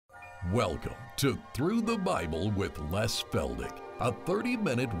Welcome to Through the Bible with Les Feldick, a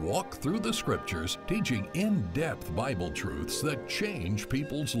 30-minute walk through the Scriptures teaching in-depth Bible truths that change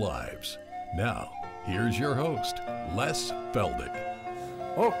people's lives. Now, here's your host, Les Feldick.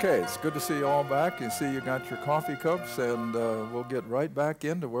 Okay, it's good to see you all back. You see you got your coffee cups, and we'll get right back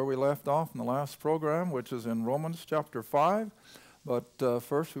into where we left off in the last program, which is in Romans chapter 5. But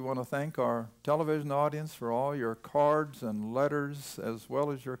first, we want to thank our television audience for all your cards and letters, as well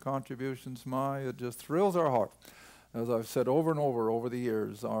as your contributions. It just thrills our heart. As I've said over and over the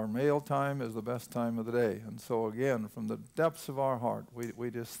years, our mail time is the best time of the day. And so again, from the depths of our heart, we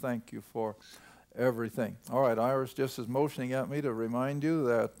just thank you for everything. All right, Iris just is motioning at me to remind you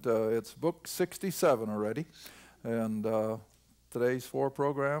that it's book 67 already. And today's 4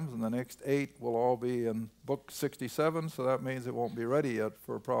 programs and the next 8 will all be in book 67, so that means it won't be ready yet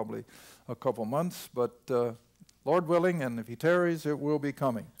for probably a couple months, but Lord willing, and if he tarries, it will be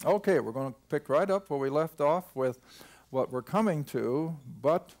coming. Okay, we're going to pick right up where we left off with what we're coming to,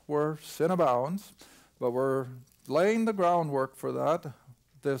 but where sin abounds, but we're laying the groundwork for that,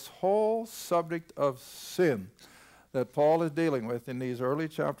 this whole subject of sin that Paul is dealing with in these early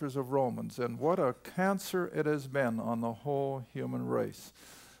chapters of Romans, and what a cancer it has been on the whole human race.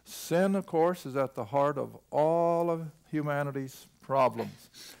 Sin, of course, is at the heart of all of humanity's problems.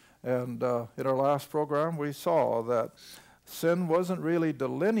 And in our last program, we saw that sin wasn't really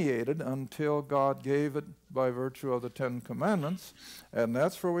delineated until God gave it by virtue of the 10 Commandments, and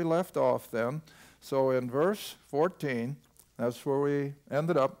that's where we left off then. So in verse 14, that's where we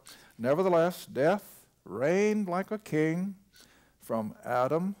ended up. Nevertheless, death reigned like a king from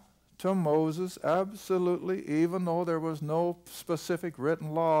Adam to Moses, absolutely, even though there was no specific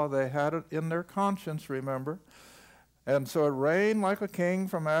written law, they had it in their conscience, remember. And so it reigned like a king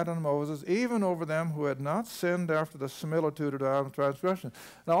from Adam to Moses, even over them who had not sinned after the similitude of Adam's transgression.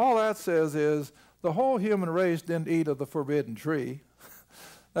 Now all that says is the whole human race didn't eat of the forbidden tree.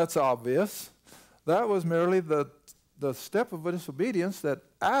 That's obvious. That was merely the step of disobedience that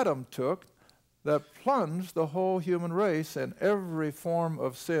Adam took that plunged the whole human race, and every form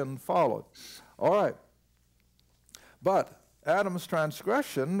of sin followed. All right. But Adam's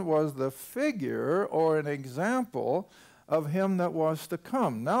transgression was the figure or an example of him that was to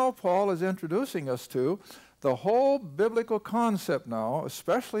come. Now Paul is introducing us to the whole biblical concept now,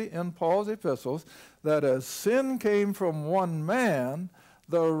 especially in Paul's epistles, that as sin came from one man,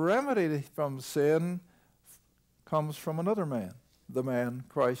 the remedy from sin comes from another man, the man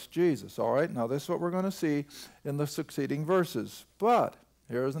Christ Jesus. All right, now this is what we're going to see in the succeeding verses. But,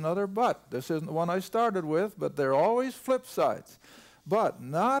 here's another but. This isn't the one I started with, but they're always flip sides. But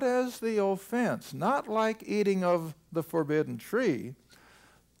not as the offense, not like eating of the forbidden tree,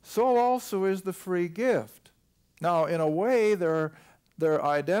 so also is the free gift. Now, in a way, they're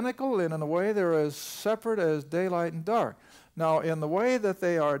identical, and in a way, they're as separate as daylight and dark. Now, in the way that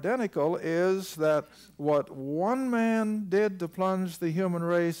they are identical is that what one man did to plunge the human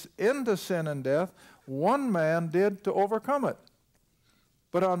race into sin and death, one man did to overcome it.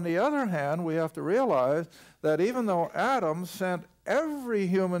 But on the other hand, we have to realize that even though Adam sent every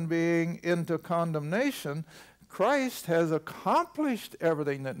human being into condemnation, Christ has accomplished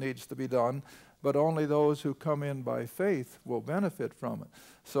everything that needs to be done, but only those who come in by faith will benefit from it.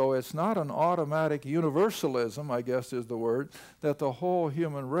 So it's not an automatic universalism, I guess is the word, that the whole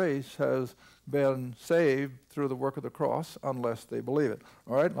human race has been saved through the work of the cross unless they believe it.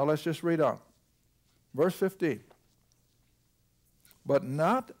 All right, now let's just read on. Verse 15. But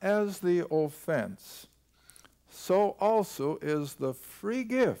not as the offense, so also is the free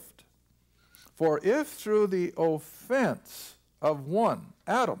gift. For if through the offense of one,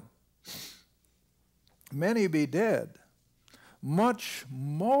 Adam, many be dead, much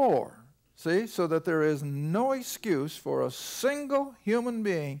more, see, so that there is no excuse for a single human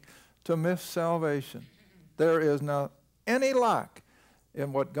being to miss salvation. There is not any lack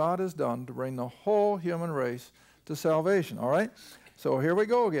in what God has done to bring the whole human race to salvation, all right? So here we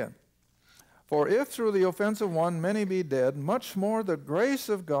go again. For if through the offense of one many be dead, much more the grace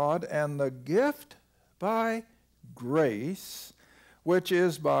of God and the gift by grace, which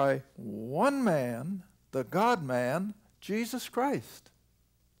is by one man, the God-man, Jesus Christ.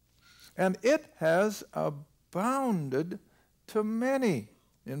 And it has abounded to many.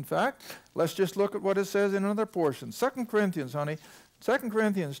 In fact, let's just look at what it says in another portion. 2 Corinthians, honey. 2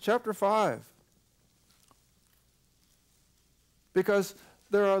 Corinthians chapter 5. Because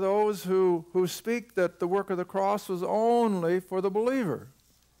there are those who speak that the work of the cross was only for the believer.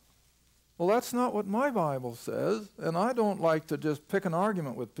 Well, that's not what my Bible says, and I don't like to just pick an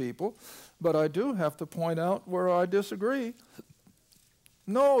argument with people, but I do have to point out where I disagree.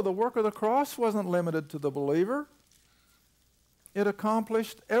 No, the work of the cross wasn't limited to the believer. It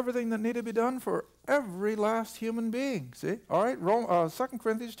accomplished everything that needed to be done for every last human being. See? All right, 2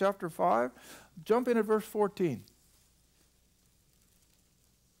 Corinthians chapter 5, jump in at verse 14.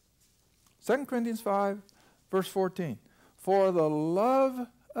 2 Corinthians 5, verse 14. For the love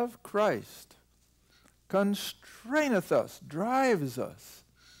of Christ constraineth us, drives us,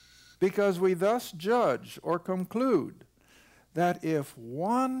 because we thus judge or conclude that if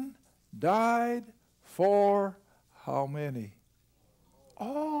one died for how many?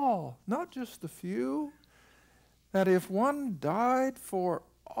 All, not just the few. That if one died for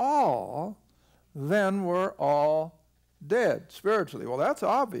all, then we're all dead spiritually. Well, that's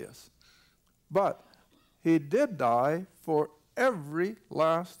obvious. But he did die for every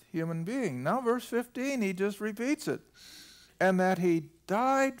last human being. Now, verse 15, he just repeats it. And that he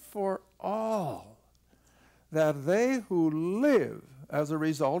died for all, that they who live as a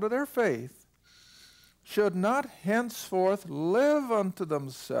result of their faith should not henceforth live unto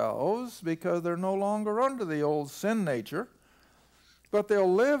themselves, because they're no longer under the old sin nature, but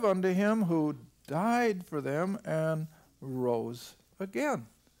they'll live unto him who died for them and rose again.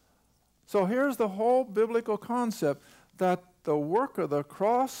 So here's the whole biblical concept, that the work of the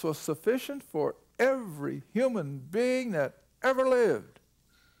cross was sufficient for every human being that ever lived,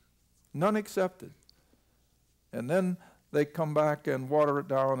 none accepted. And then they come back and water it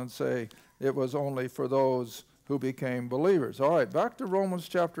down and say it was only for those who became believers. All right, back to Romans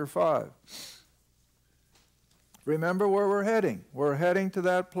chapter 5. Remember where we're heading. We're heading to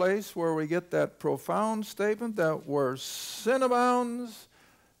that place where we get that profound statement that where sin abounds,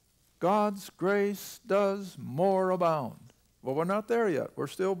 God's grace does more abound. Well, we're not there yet. We're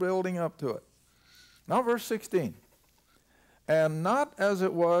still building up to it. Now verse 16. And not as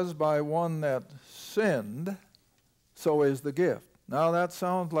it was by one that sinned, so is the gift. Now that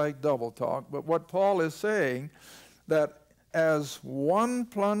sounds like double talk, but what Paul is saying, that as one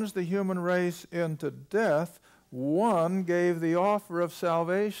plunged the human race into death, one gave the offer of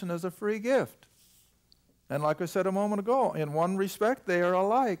salvation as a free gift. And like I said a moment ago, in one respect they are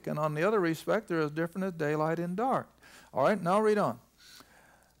alike, and on the other respect they're as different as daylight and dark. All right, now read on.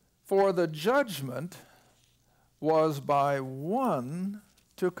 For the judgment was by one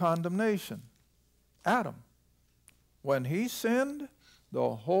to condemnation, Adam. When he sinned,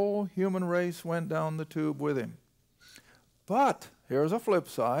 the whole human race went down the tube with him. But, here's a flip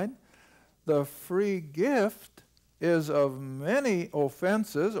side, the free gift is of many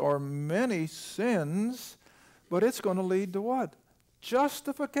offenses or many sins, but it's going to lead to what?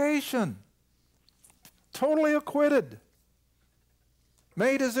 Justification. Totally acquitted.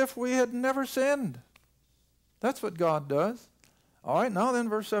 Made as if we had never sinned. That's what God does. All right, now then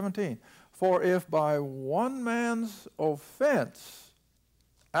verse 17. For if by one man's offense,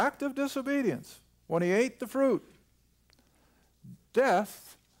 act of disobedience, when he ate the fruit,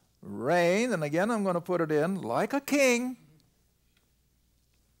 death reigned, and again I'm going to put it in, like a king,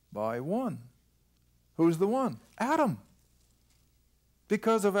 by one. Who's the one? Adam.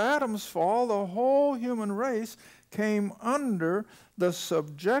 Because of Adam's fall, the whole human race came under the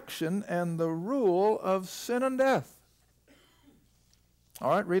subjection and the rule of sin and death.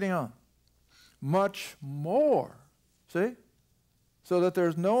 All right, reading on. Much more, see? So that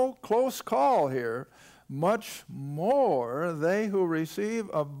there's no close call here. Much more they who receive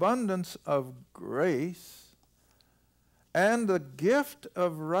abundance of grace and the gift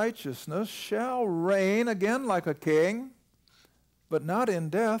of righteousness shall reign again like a king, but not in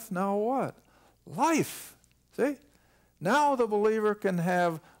death. Now what? Life. See? Now the believer can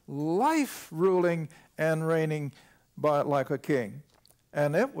have life ruling and reigning like a king.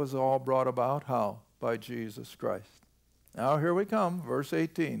 And it was all brought about how? By Jesus Christ. Now here we come, verse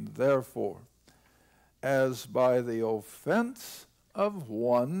 18. Therefore, as by the offense of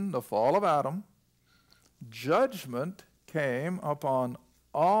one, the fall of Adam, judgment came upon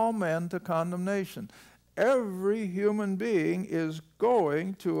all men to condemnation. Every human being is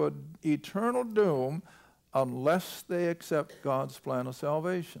going to an eternal doom unless they accept God's plan of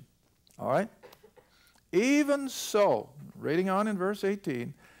salvation. All right? Even so, reading on in verse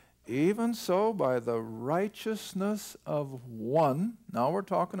 18, even so by the righteousness of one, now we're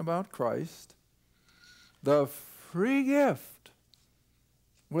talking about Christ, the free gift,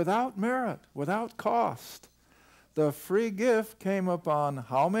 without merit, without cost, the free gift came upon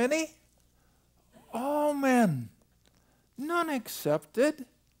how many? All men, none accepted.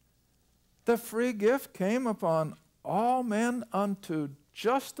 The free gift came upon all men unto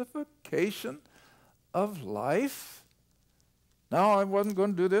justification of life. Now, I wasn't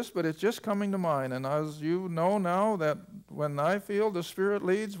going to do this, but it's just coming to mind. And as you know now, that when I feel the Spirit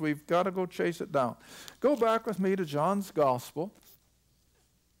leads, we've got to go chase it down. Go back with me to John's Gospel.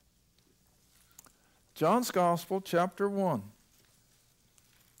 John's Gospel, chapter 1.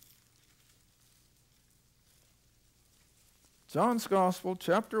 John's Gospel,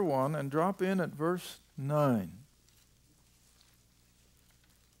 chapter 1, and drop in at verse 9,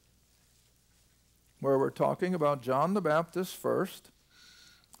 where we're talking about John the Baptist first,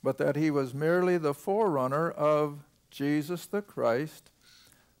 but that he was merely the forerunner of Jesus the Christ,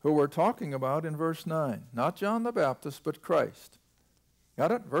 who we're talking about in verse 9. Not John the Baptist, but Christ.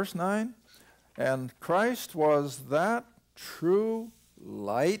 Got it? Verse 9. And Christ was that true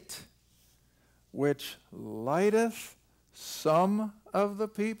light which lighteth some of the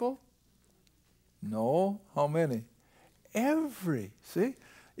people? No. How many? Every. See?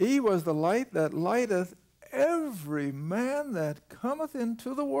 He was the light that lighteth every man that cometh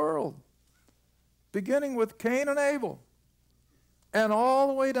into the world, beginning with Cain and Abel, and all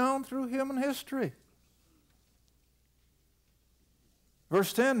the way down through human history.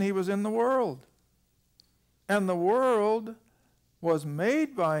 Verse 10, he was in the world, and the world was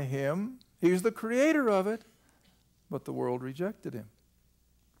made by him. He's the creator of it, but the world rejected him.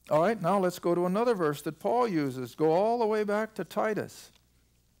 All right, now let's go to another verse that Paul uses. Go all the way back to Titus.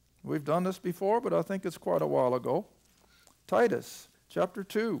 We've done this before, but I think it's quite a while ago. Titus, chapter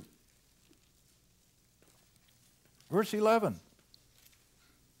 2, verse 11.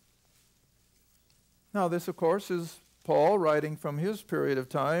 Now this, of course, is Paul writing from his period of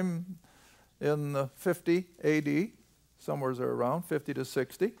time in the 50 A.D., somewhere around 50 to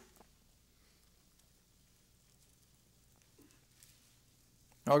 60.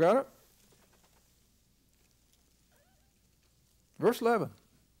 All got it? Verse 11.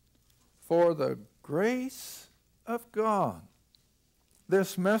 For the grace of God,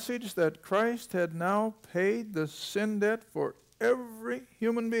 this message that Christ had now paid the sin debt for every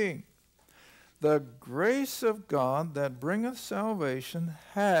human being, the grace of God that bringeth salvation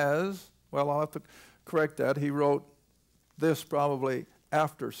has, well, I'll have to correct that. He wrote this probably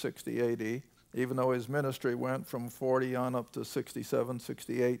after 60 A.D., even though his ministry went from 40 on up to 67,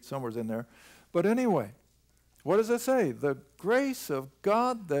 68, somewhere in there. But anyway, what does it say? The grace of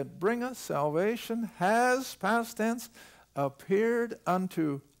God that bringeth salvation has, past tense, appeared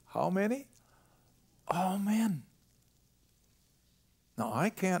unto how many? All men. Now,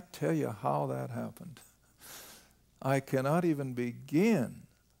 I can't tell you how that happened. I cannot even begin,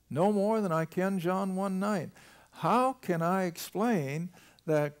 no more than I can John 1:9. How can I explain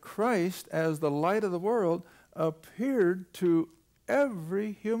that Christ, as the light of the world, appeared to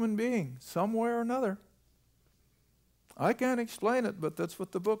every human being, some way or another? I can't explain it, but that's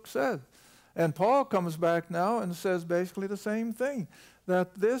what the book says. And Paul comes back now and says basically the same thing,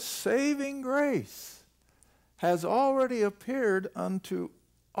 that this saving grace has already appeared unto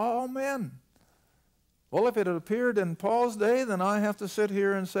all men. Well, if it had appeared in Paul's day, then I have to sit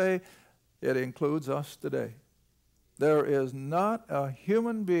here and say it includes us today. There is not a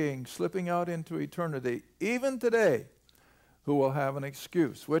human being slipping out into eternity, even today, who will have an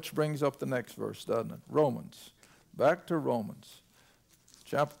excuse. Which brings up the next verse, doesn't it? Romans. Back to Romans,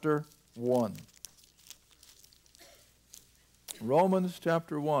 chapter 1. Romans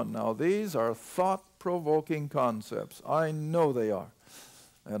chapter 1. Now, these are thought-provoking concepts. I know they are.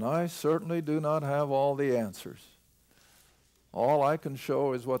 And I certainly do not have all the answers. All I can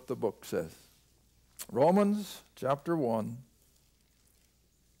show is what the book says. Romans chapter 1,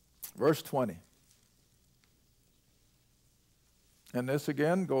 verse 20. And this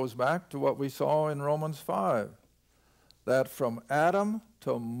again goes back to what we saw in Romans 5. That from Adam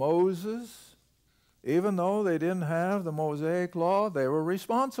to Moses, even though they didn't have the Mosaic law, they were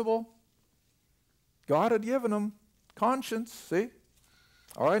responsible. God had given them conscience, see?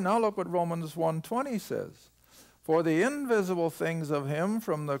 All right, now look what Romans 1:20 says. For the invisible things of him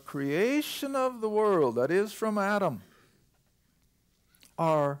from the creation of the world, that is from Adam,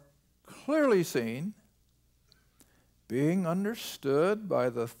 are clearly seen, being understood by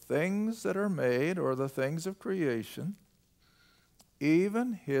the things that are made, or the things of creation,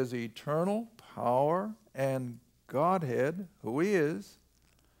 even his eternal power and Godhead, who he is,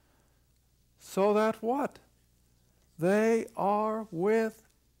 so that what? They are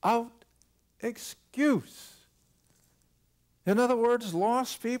without excuse. In other words,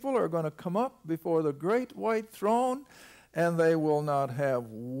 lost people are going to come up before the great white throne, and they will not have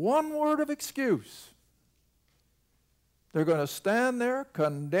one word of excuse. They're going to stand there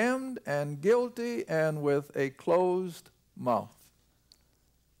condemned and guilty and with a closed mouth,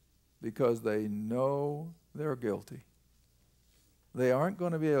 because they know they're guilty. They aren't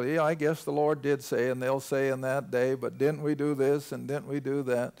going to be able, yeah, I guess the Lord did say, and they'll say in that day, but didn't we do this and didn't we do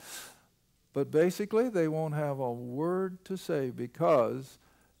that? But basically, they won't have a word to say because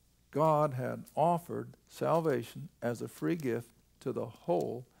God had offered salvation as a free gift to the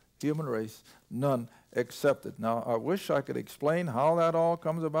whole human race, none accepted. Now, I wish I could explain how that all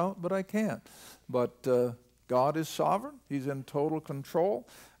comes about, but I can't. But God is sovereign. He's in total control,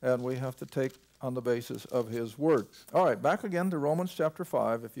 and we have to take on the basis of his word. All right, back again to Romans chapter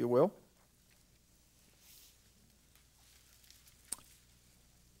 5, if you will.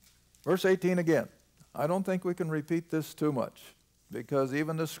 Verse 18 again. I don't think we can repeat this too much, because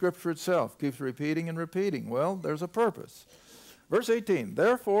even the scripture itself keeps repeating and repeating. Well, there's a purpose. Verse 18,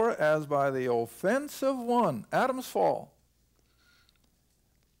 therefore, as by the offense of one, Adam's fall,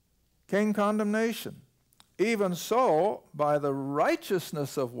 came condemnation, even so, by the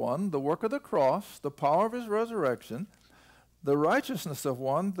righteousness of one, the work of the cross, the power of his resurrection, the righteousness of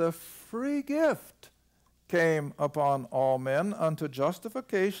one, the free gift came upon all men unto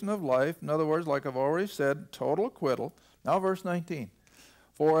justification of life. In other words, like I've already said, total acquittal. Now verse 19.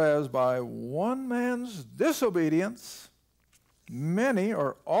 For as by one man's disobedience many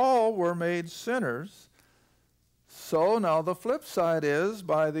or all were made sinners, so now the flip side is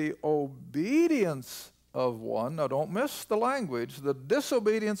by the obedience of one. Now don't miss the language. The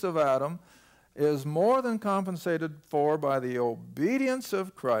disobedience of Adam is more than compensated for by the obedience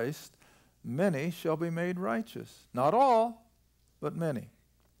of Christ. Many shall be made righteous. Not all, but many.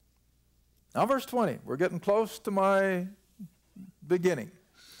 Now verse 20. We're getting close to my beginning.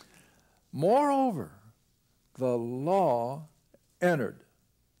 Moreover, the law entered.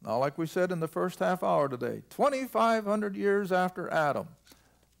 Now, like we said in the first half hour today, 2,500 years after Adam,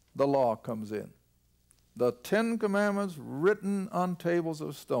 the law comes in. The 10 Commandments written on tables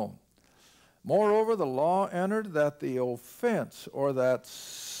of stone. Moreover, the law entered that the offense or that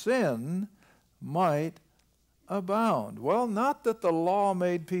sin might abound. Well, not that the law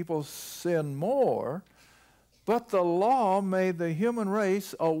made people sin more, but the law made the human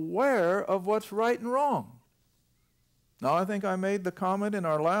race aware of what's right and wrong. Now, I think I made the comment in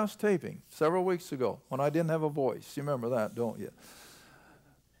our last taping several weeks ago when I didn't have a voice. You remember that, don't you?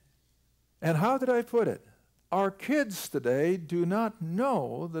 And how did I put it? Our kids today do not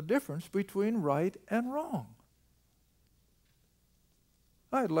know the difference between right and wrong.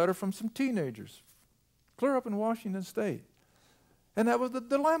 I had a letter from some teenagers, clear up in Washington State. And that was the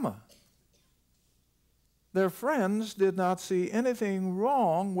dilemma. Their friends did not see anything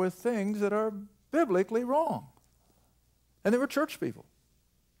wrong with things that are biblically wrong. And they were church people.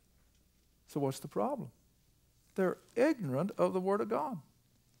 So what's the problem? They're ignorant of the Word of God.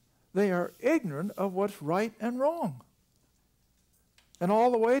 They are ignorant of what's right and wrong. And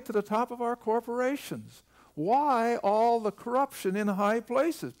all the way to the top of our corporations. Why all the corruption in high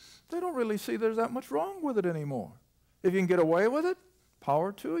places? They don't really see there's that much wrong with it anymore. If you can get away with it,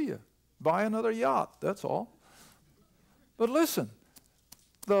 power to you. Buy another yacht, that's all. But listen,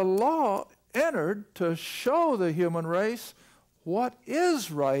 the law entered to show the human race what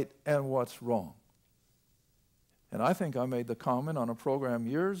is right and what's wrong. And I think I made the comment on a program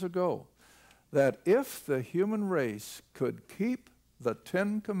years ago that if the human race could keep the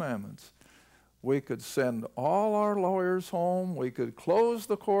 10 Commandments, we could send all our lawyers home, we could close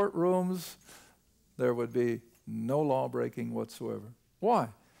the courtrooms, there would be no law breaking whatsoever. Why?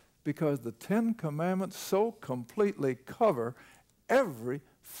 Because the 10 Commandments so completely cover every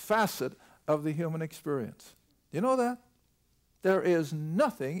facet of the human experience. You know that? There is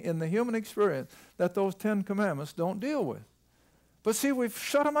nothing in the human experience that those 10 Commandments don't deal with. But see, we've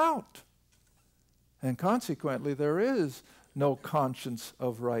shut them out. And consequently, there is no conscience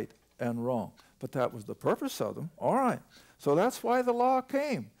of right and wrong. But that was the purpose of them. All right. So that's why the law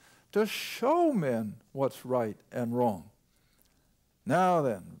came, to show men what's right and wrong. Now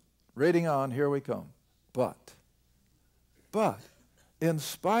then, reading on, here we come. But, in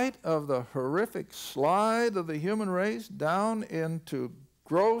spite of the horrific slide of the human race down into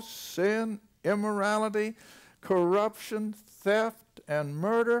gross sin, immorality, corruption, theft, and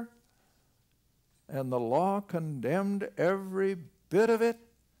murder, and the law condemned every bit of it,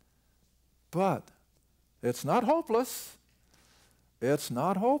 but it's not hopeless. It's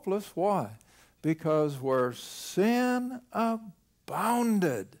not hopeless. Why? Because where sin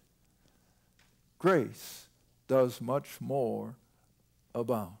abounded, grace does much more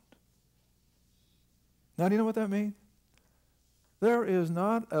abound. Now, do you know what that means? There is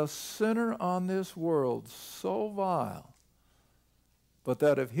not a sinner on this world so vile, but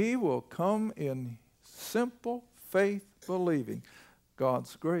that if he will come in simple faith believing,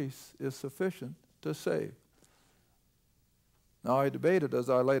 God's grace is sufficient to save. Now, I debated as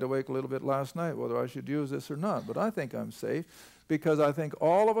I laid awake a little bit last night whether I should use this or not, but I think I'm safe because I think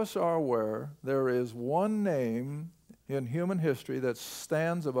all of us are aware there is one name in human history that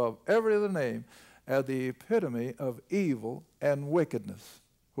stands above every other name as the epitome of evil and wickedness.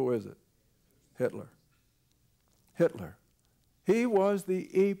 Who is it? Hitler. Hitler. He was the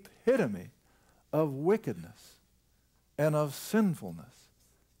epitome of wickedness and of sinfulness.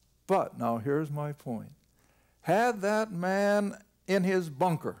 But, now here's my point. Had that man in his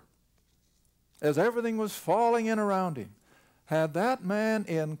bunker, as everything was falling in around him, had that man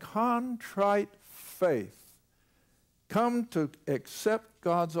in contrite faith come to accept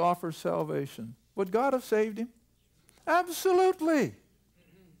God's offer of salvation, would God have saved him? Absolutely.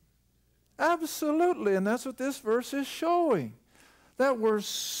 Absolutely. And that's what this verse is showing. That where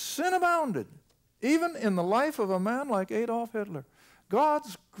sin abounded, even in the life of a man like Adolf Hitler,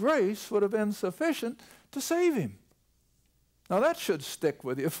 God's grace would have been sufficient to save him. Now that should stick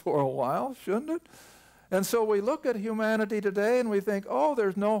with you for a while, shouldn't it? And so we look at humanity today and we think, oh,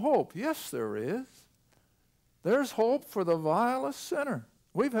 there's no hope. Yes, there is. There's hope for the vilest sinner.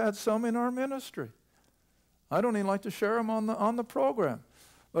 We've had some in our ministry. I don't even like to share them on the program.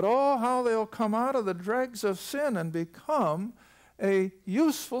 But oh, how they'll come out of the dregs of sin and become a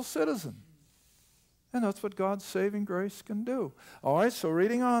useful citizen. And that's what God's saving grace can do. All right, so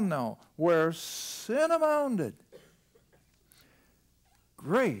reading on now. Where sin abounded,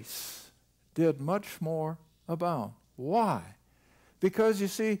 grace did much more abound. Why? Because you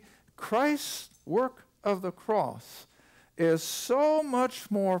see, Christ's work of the cross is so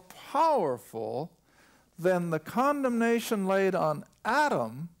much more powerful than the condemnation laid on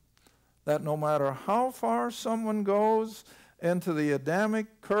Adam, that no matter how far someone goes into the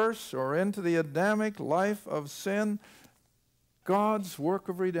Adamic curse or into the Adamic life of sin, God's work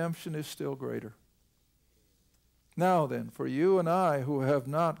of redemption is still greater. Now then, for you and I who have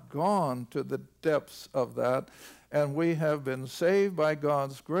not gone to the depths of that, and we have been saved by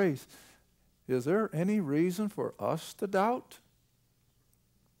God's grace, is there any reason for us to doubt?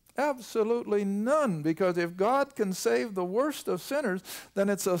 Absolutely none, because if God can save the worst of sinners, then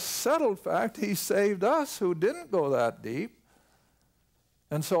it's a settled fact He saved us who didn't go that deep.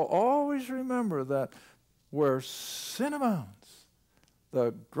 And so always remember that where sin abounds,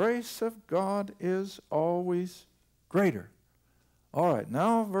 the grace of God is always greater. All right,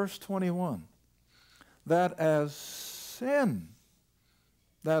 now verse 21. That as sin,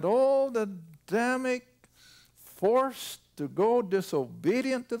 that old Adamic force to go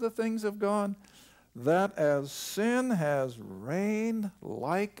disobedient to the things of God, that as sin has reigned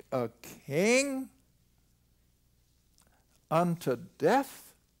like a king unto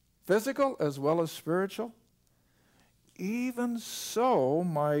death, physical as well as spiritual, even so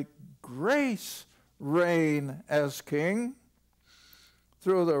might grace reign as king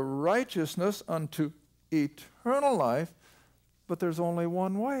through the righteousness unto eternal life. But there's only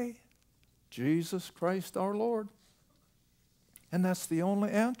one way, Jesus Christ our Lord. And that's the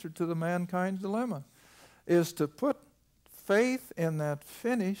only answer to the mankind's dilemma, is to put faith in that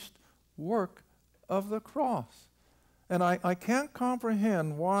finished work of the cross. And I can't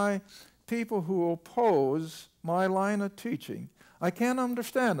comprehend why people who oppose my line of teaching, I can't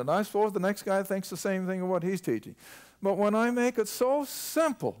understand it. I suppose the next guy thinks the same thing of what he's teaching. But when I make it so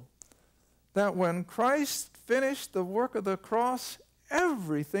simple that when Christ finished the work of the cross,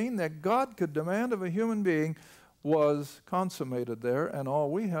 everything that God could demand of a human being was consummated there, and all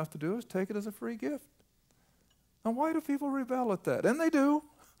we have to do is take it as a free gift. Now, why do people rebel at that? And they do.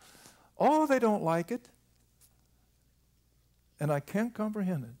 Oh, they don't like it. And I can't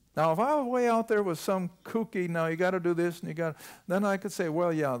comprehend it. Now, if I was way out there with some kooky, now you got to do this and you got, then I could say,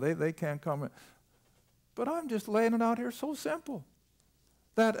 well, yeah, they can't comprehend. But I'm just laying it out here so simple.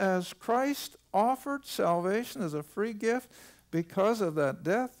 That as Christ offered salvation as a free gift because of that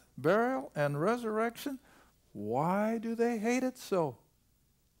death, burial, and resurrection, why do they hate it so?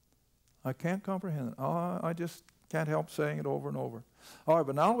 I can't comprehend it. I just can't help saying it over and over. All right,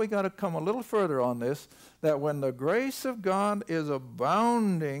 but now we got to come a little further on this, that when the grace of God is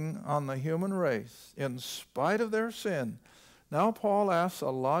abounding on the human race in spite of their sin, now Paul asks a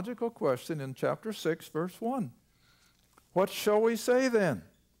logical question in chapter 6, verse 1. What shall we say then?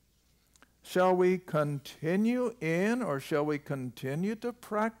 Shall we continue in, or shall we continue to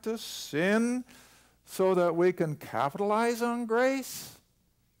practice sin so that we can capitalize on grace?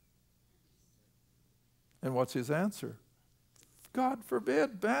 And what's his answer? God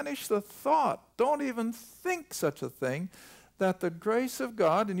forbid, banish the thought. Don't even think such a thing, that the grace of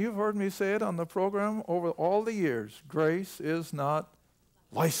God, and you've heard me say it on the program over all the years, grace is not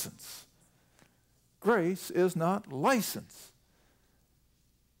license. Grace is not license.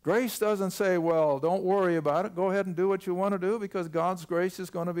 Grace doesn't say, well, don't worry about it. Go ahead and do what you want to do because God's grace is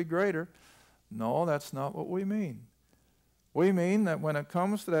going to be greater. No, that's not what we mean. We mean that when it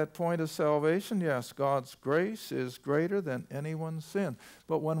comes to that point of salvation, yes, God's grace is greater than anyone's sin.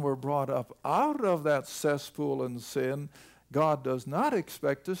 But when we're brought up out of that cesspool in sin, God does not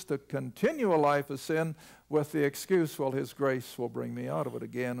expect us to continue a life of sin with the excuse, well, His grace will bring me out of it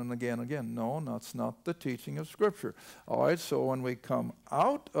again and again and again. No, that's not the teaching of Scripture. All right, so when we come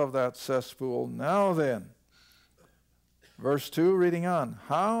out of that cesspool, now then, verse 2, reading on,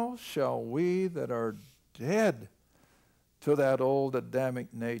 how shall we that are dead to that old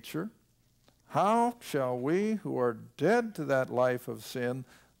Adamic nature, how shall we who are dead to that life of sin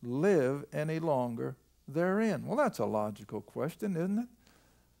live any longer therein? Well, that's a logical question, isn't it?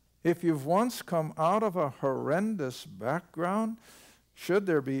 If you've once come out of a horrendous background, should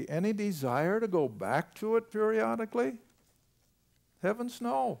there be any desire to go back to it periodically? Heavens,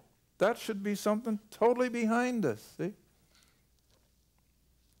 no. That should be something totally behind us, see?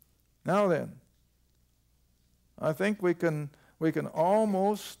 Now then, I think we can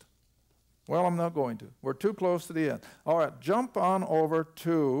almost, well, I'm not going to. We're too close to the end. All right, jump on over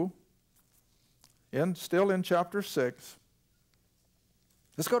to, still in chapter 6.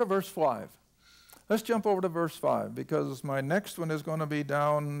 Let's go to verse 5. Let's jump over to verse 5 because my next one is going to be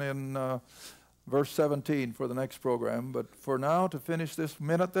down in verse 17 for the next program. But for now, to finish this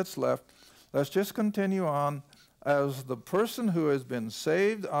minute that's left, let's just continue on. As the person who has been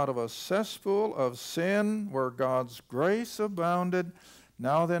saved out of a cesspool of sin where God's grace abounded,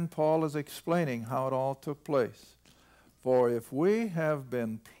 now then Paul is explaining how it all took place. For if we have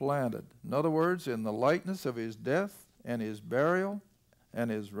been planted, in other words, in the likeness of His death and His burial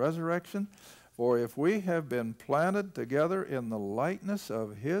and His resurrection, for if we have been planted together in the likeness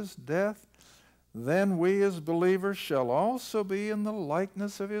of His death, then we as believers shall also be in the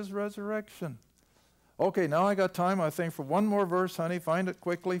likeness of His resurrection. Okay, now I got time, I think, for one more verse, honey. Find it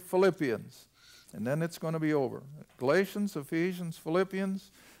quickly. Philippians. And then it's going to be over. Galatians, Ephesians,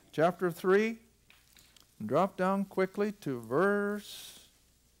 Philippians, chapter 3. And drop down quickly to verse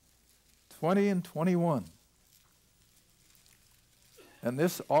 20 and 21. And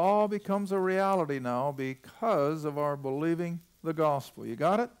this all becomes a reality now because of our believing the gospel. You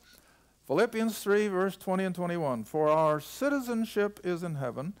got it? Philippians 3, verse 20 and 21. For our citizenship is in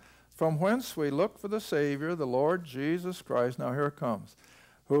heaven, from whence we look for the Savior, the Lord Jesus Christ. Now here it comes.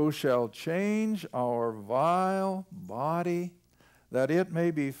 Who shall change our vile body, that it may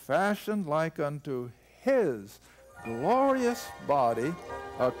be fashioned like unto His glorious body,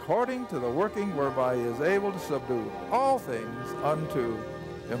 according to the working whereby He is able to subdue all things unto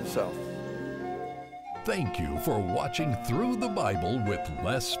Himself. Thank you for watching Through the Bible with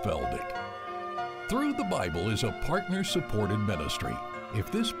Les Feldick. Through the Bible is a partner-supported ministry. If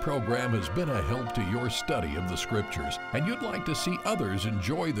this program has been a help to your study of the Scriptures and you'd like to see others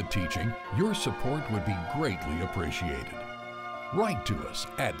enjoy the teaching, your support would be greatly appreciated. Write to us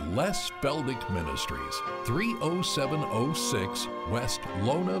at Les Feldick Ministries, 30706 West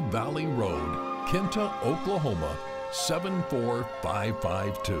Lona Valley Road, Kinta, Oklahoma,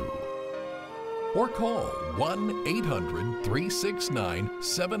 74552. Or call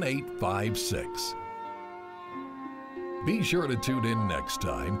 1-800-369-7856. Be sure to tune in next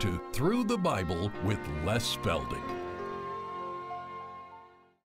time to Through the Bible with Les Feldick.